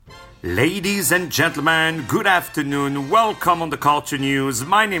Ladies and gentlemen, good afternoon. Welcome on the Culture News.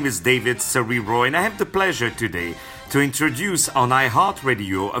 My name is David Cerero and I have the pleasure today to introduce on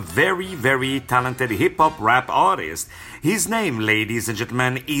iHeartRadio a very talented hip-hop rap artist. His name, ladies and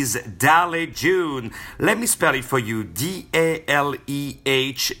gentlemen, is Dalehjun. Let me spell it for you. Dalehjun.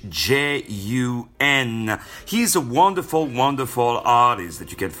 He's a wonderful artist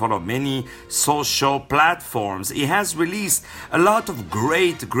that you can follow on many social platforms. He has released a lot of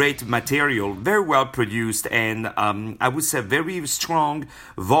great material, very well produced, and I would say very strong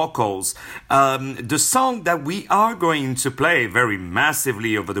vocals. The song that we are going to play very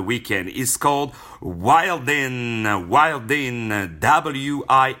massively over the weekend is called Wildin, Wildin,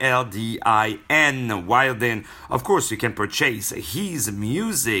 Wildin. Of course, you can purchase his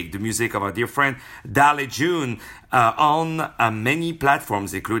music, the music of our dear friend Dalehjun, on many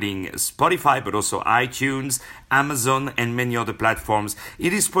platforms, including Spotify, but also iTunes, Amazon, and many other platforms.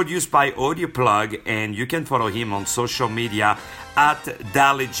 It is produced by Audio Plug, and you can follow him on social media at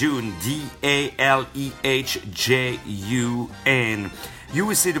Dalehjun, Dalehjun. You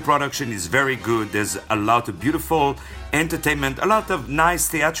will see the production is very good. There's a lot of beautiful entertainment, a lot of nice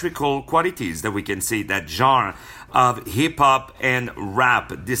theatrical qualities that we can see, that genre of hip-hop and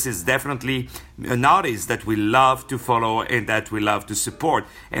rap. This is definitely an artist that we love to follow and that we love to support,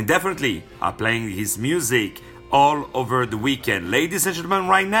 and definitely are playing his music all over the weekend. Ladies and gentlemen,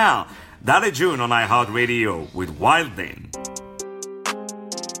 right now, Dalehjun on iHeartRadio with Wildin.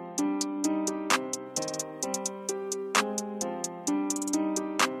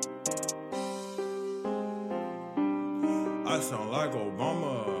 I sound like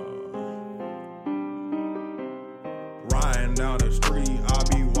Obama. Riding down the street, I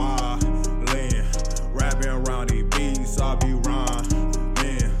be wildin'. Rapping around these beats, I be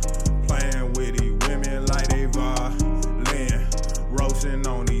rhyming. Playing with these women like they violin. Roasting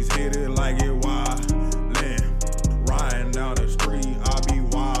on these hitters like it wildin'. Riding down the street, I be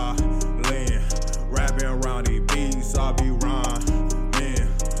wildin'. Rapping around these beats, I be rhyming.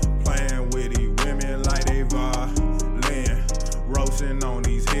 Playing with these women like they violin. Roasting on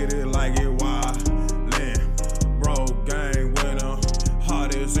these hitters like it wildin'. Bro, gang winner,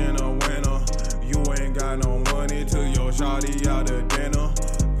 hottest in the winter. You ain't got no money till your shawty out to dinner.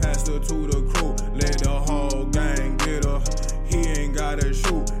 Pass her to the crew, let the whole gang get her. He ain't gotta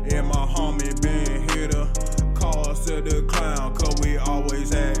shoot, and my homie been hit her. Calls to the clown, cause we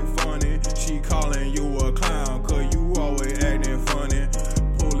always act funny. She calling you a clown, cause you always acting funny.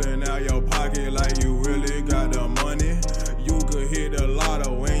 Pulling out your pocket like you really got the money. You could hit the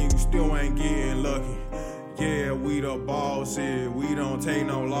lotto and you still ain't getting lucky. Yeah, we the bosses, we don't take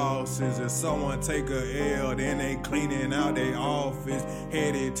no losses. If someone take a L, then they cleaning out their office.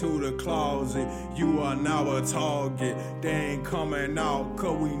 Headed to the closet, you are now a target. They ain't coming out,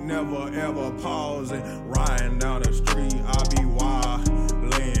 cause we never ever pausing. Riding down the street, I be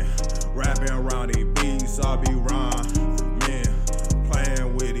wildin'. Rapping around these beats, I be rhyming.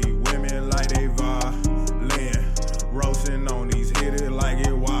 Playing with these women like they violin'. Roasting on these hitters like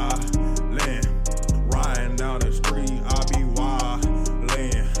it wildin'. Riding down the street, I be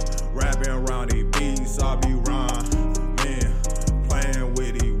wildin'. Rapping around these beats, I be rhyming. Playing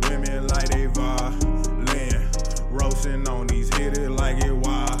with these women like they violin'. Roasting on these hitters like it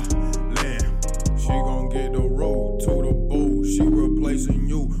wildin'. She gon' get the road to the booth. She replacing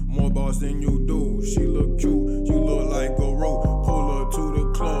you, more boss than you do. She look cute, you look like a rope. Pull her to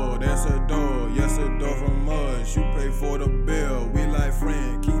the club, that's a door. Yes, a door from us. You pay for the bill. We like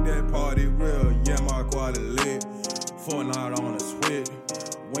friends, keep that party real. Yeah, my quality lit. Fortnite on the switch.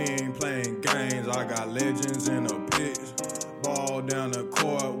 We ain't playing games. I got legends in the pits. Ball down the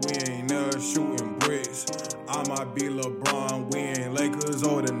court, we ain't never shooting bricks. I might be LeBron, we ain't Lakers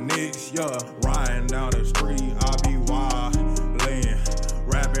or the Knicks. Yeah, riding down the street, I be wildin'.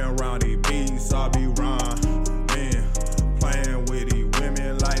 Rapping around these beats, I be rhyming.